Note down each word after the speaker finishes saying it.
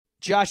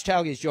Josh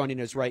Tauge is joining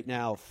us right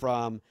now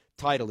from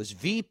Titleist,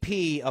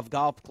 VP of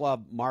Golf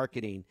Club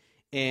Marketing,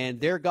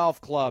 and their golf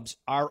clubs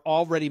are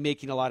already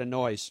making a lot of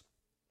noise,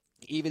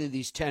 even in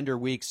these tender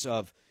weeks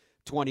of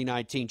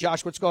 2019.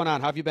 Josh, what's going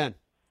on? How have you been?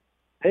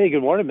 Hey, good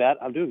morning, Matt.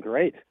 I'm doing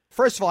great.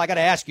 First of all, I got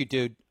to ask you,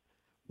 dude,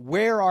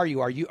 where are you?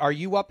 Are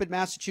you up in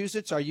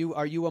Massachusetts? Are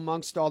you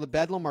amongst all the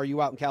bedlam? Or are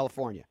you out in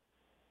California?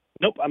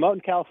 Nope, I'm out in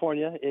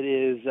California. It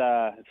is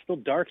it's still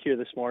dark here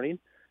this morning,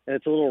 and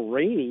it's a little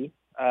rainy.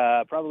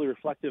 Probably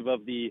reflective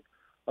of the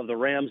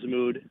Rams'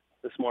 mood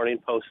this morning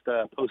post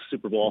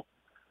Super Bowl.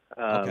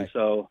 Okay.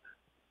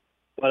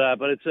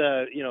 But it's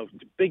a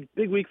big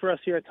week for us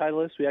here at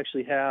Titleist. We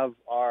actually have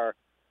our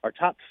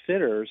top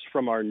fitters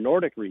from our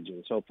Nordic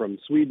region, so from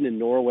Sweden and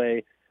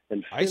Norway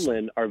and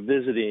Finland are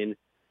visiting,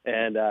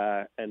 and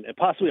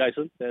possibly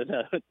Iceland.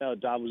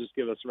 Dom will just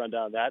give us a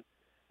rundown of that.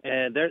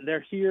 And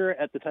they're here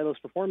at the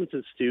Titleist Performance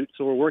Institute,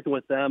 so we're working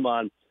with them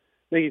on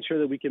making sure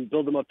that we can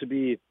build them up to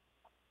be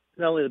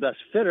not only the best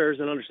fitters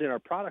and understand our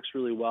products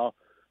really well,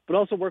 but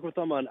also work with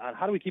them on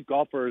how do we keep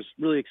golfers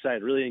really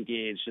excited, really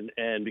engaged,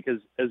 and because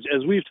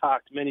as we've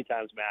talked many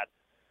times, Matt,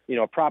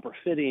 a proper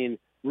fitting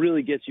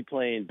really gets you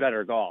playing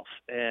better golf.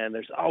 And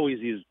there's always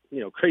these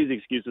crazy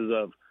excuses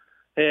of,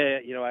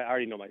 hey, I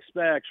already know my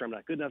specs, or I'm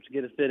not good enough to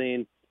get a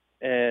fitting,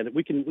 and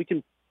we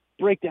can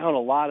break down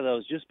a lot of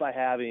those just by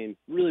having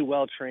really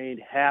well-trained,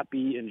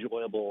 happy,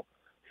 enjoyable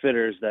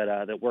fitters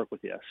that work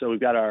with you. So we've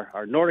got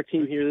our Nordic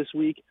team here this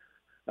week.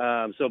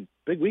 So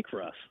big week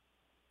for us.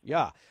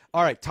 Yeah.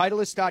 All right.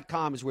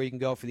 Titleist.com is where you can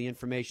go for the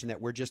information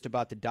that we're just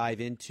about to dive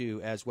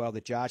into as well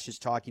that Josh is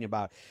talking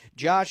about.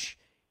 Josh,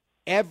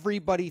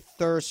 everybody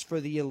thirsts for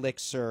the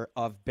elixir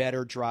of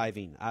better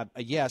driving.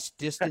 Yes,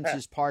 distance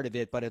is part of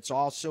it, but it's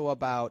also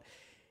about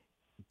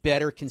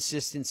better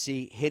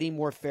consistency, hitting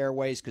more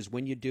fairways, because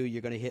when you do,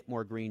 you're going to hit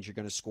more greens, you're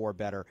going to score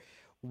better.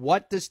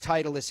 What does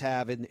Titleist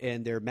have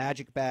in their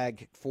magic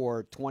bag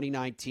for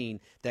 2019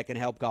 that can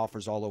help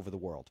golfers all over the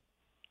world?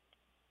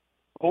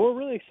 Well, we're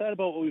really excited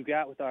about what we've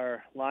got with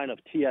our line of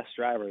TS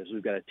drivers.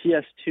 We've got a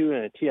TS2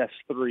 and a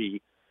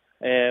TS3,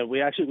 and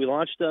we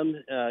launched them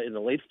in the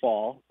late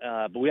fall,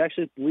 but we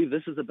actually believe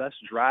this is the best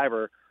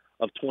driver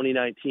of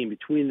 2019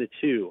 between the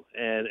two,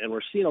 and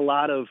we're seeing a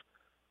lot of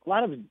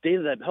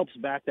data that helps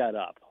back that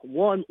up.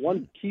 One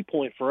key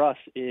point for us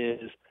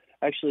is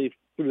actually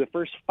through the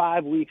first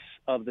 5 weeks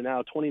of the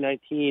now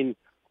 2019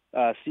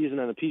 season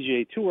on the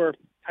PGA Tour,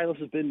 Titleist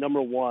has been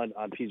number one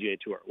on PGA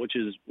Tour, which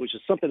is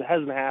something that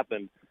hasn't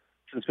happened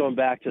since going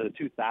back to the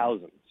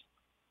 2000s.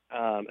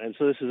 And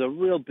so this is a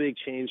real big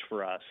change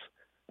for us,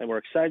 and we're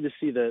excited to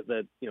see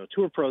that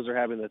Tour pros are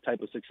having the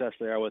type of success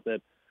they are with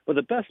it. But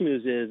the best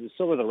news is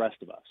so are the rest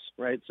of us,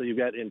 right? So you've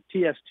got in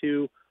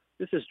TS2,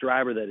 this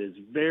driver that is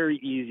very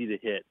easy to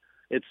hit.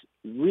 It's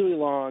really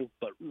long,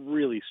 but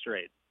really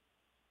straight.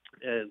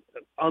 And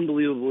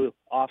unbelievable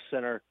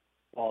off-center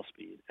ball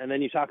speed. And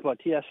then you talk about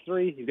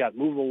TS3, you've got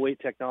movable weight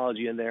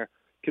technology in there.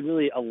 Can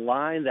really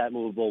align that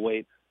movable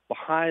weight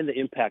behind the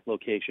impact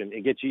location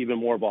and get you even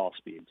more ball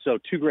speed. So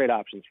two great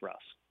options for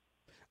us.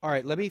 All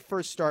right, let me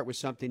first start with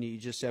something that you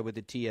just said with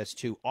the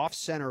TS2,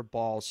 off-center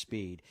ball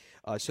speed,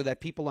 so that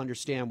people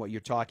understand what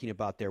you're talking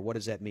about there. What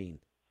does that mean?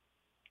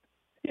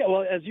 Yeah,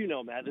 well, as you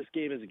know, Matt, this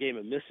game is a game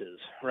of misses,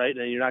 right?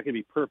 And you're not going to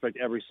be perfect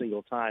every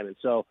single time. And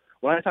so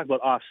when I talk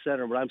about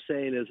off-center, what I'm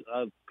saying is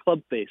a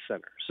club face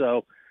center.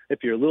 So if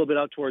you're a little bit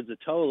out towards the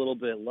toe, a little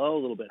bit low,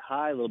 a little bit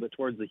high, a little bit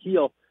towards the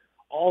heel,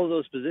 all of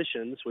those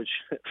positions, which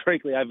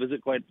frankly I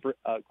visit quite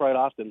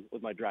often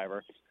with my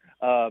driver,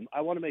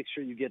 I want to make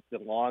sure you get the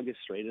longest,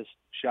 straightest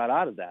shot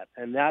out of that.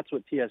 And that's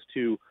what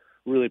TS2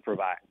 really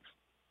provides.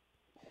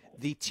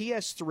 The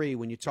TS3,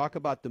 when you talk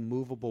about the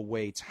movable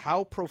weights,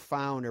 how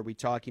profound are we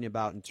talking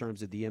about in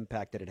terms of the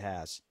impact that it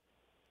has?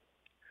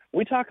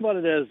 We talk about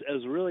it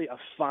as really a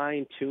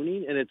fine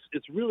tuning, and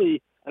it's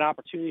really an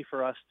opportunity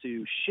for us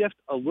to shift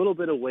a little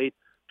bit of weight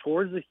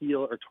towards the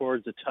heel or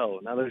towards the toe.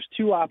 Now, there's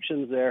two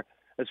options there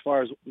as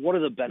far as what are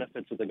the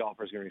benefits that the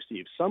golfer is going to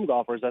receive. Some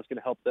golfers, that's going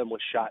to help them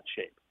with shot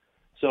shape.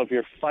 So if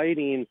you're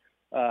fighting,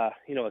 a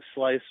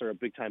slice or a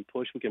big-time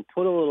push, we can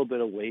put a little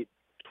bit of weight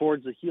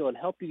towards the heel and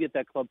help you get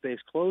that club face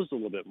closed a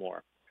little bit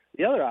more.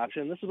 The other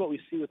option, this is what we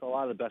see with a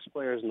lot of the best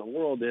players in the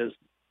world, is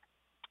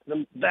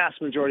the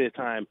vast majority of the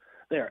time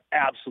they are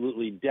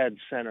absolutely dead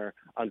center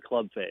on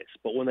club face.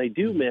 But when they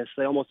do miss,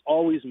 they almost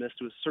always miss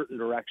to a certain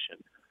direction.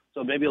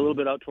 So maybe a little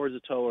bit out towards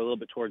the toe or a little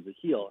bit towards the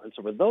heel. And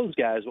so for those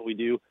guys, what we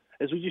do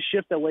is we just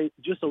shift that weight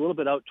just a little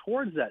bit out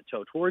towards that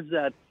toe, towards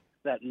that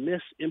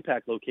miss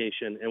impact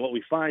location. And what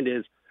we find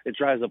is it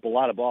drives up a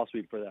lot of ball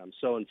speed for them.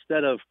 So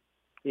instead of,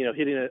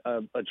 hitting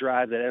a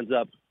drive that ends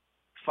up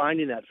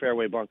finding that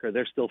fairway bunker,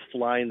 they're still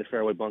flying the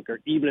fairway bunker,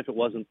 even if it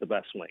wasn't the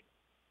best swing.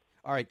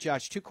 All right,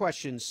 Josh, two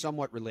questions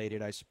somewhat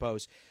related, I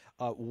suppose.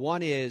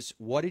 One is,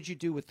 what did you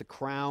do with the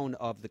crown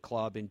of the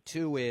club? And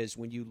two is,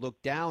 when you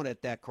look down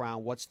at that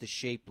crown, what's the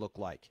shape look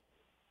like?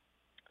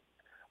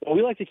 Well,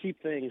 we like to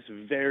keep things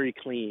very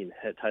clean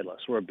at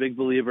Titleist. We're a big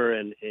believer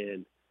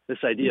in this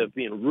idea of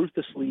being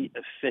ruthlessly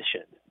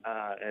efficient.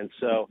 And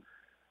so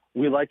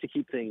we like to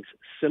keep things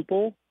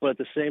simple, but at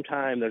the same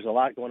time, there's a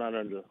lot going on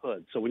under the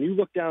hood. So when you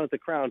look down at the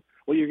crown,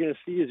 what you're going to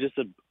see is just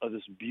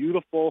this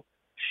beautiful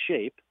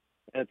shape,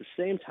 and at the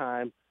same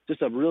time,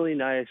 just a really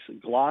nice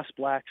gloss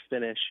black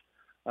finish,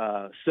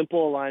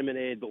 simple alignment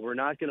aid. But we're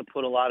not going to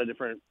put a lot of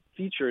different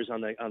features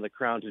on the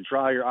crown to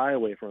draw your eye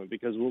away from it,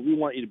 because what we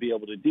want you to be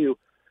able to do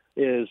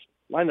is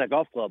line that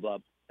golf club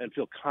up and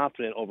feel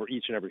confident over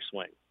each and every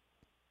swing.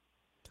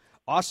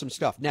 Awesome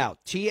stuff. Now,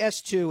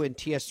 TS2 and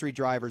TS3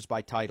 drivers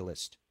by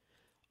Titleist.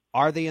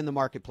 Are they in the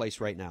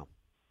marketplace right now?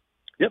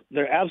 Yep,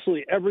 they're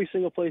absolutely every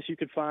single place you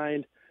could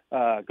find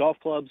golf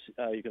clubs.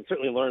 You can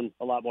certainly learn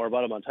a lot more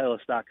about them on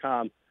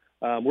Titleist.com.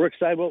 We're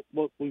excited about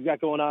what we've got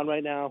going on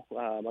right now.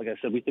 Like I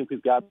said, we think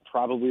we've got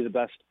probably the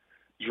best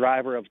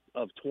driver of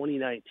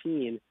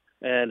 2019,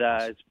 and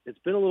it's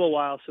been a little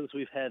while since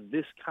we've had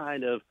this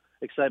kind of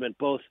excitement,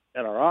 both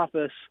at our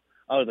office,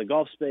 out of the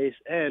golf space,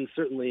 and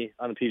certainly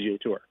on the PGA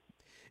Tour.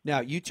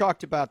 Now, you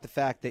talked about the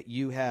fact that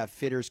you have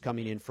fitters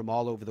coming in from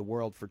all over the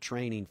world for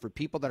training. For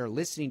people that are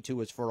listening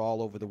to us for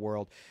all over the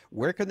world,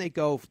 where can they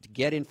go to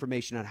get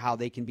information on how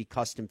they can be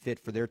custom fit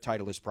for their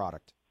Titleist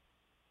product?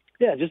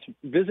 Yeah, just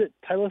visit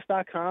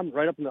Titleist.com.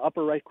 Right up in the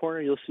upper right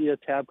corner, you'll see a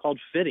tab called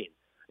Fitting.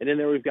 And in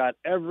there, we've got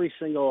every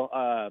single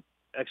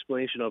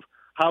explanation of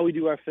how we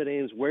do our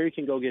fittings, where you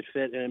can go get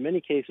fit, and in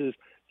many cases,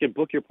 you can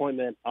book your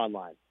appointment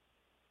online.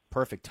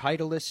 Perfect.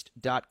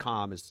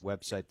 Titleist.com is the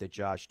website that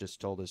Josh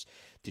just told us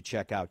to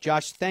check out.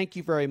 Josh, thank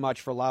you very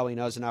much for allowing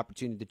us an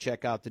opportunity to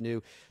check out the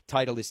new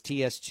Titleist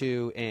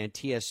TS2 and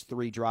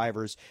TS3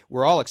 drivers.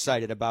 We're all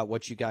excited about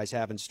what you guys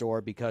have in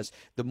store, because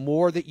the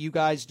more that you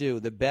guys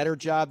do, the better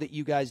job that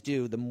you guys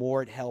do, the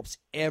more it helps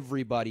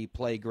everybody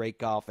play great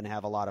golf and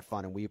have a lot of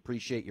fun. And we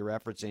appreciate your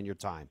efforts and your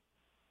time.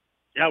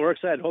 Yeah, we're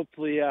excited.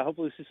 Hopefully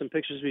see some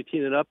pictures of you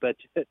teeing it up at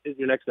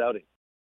your next outing.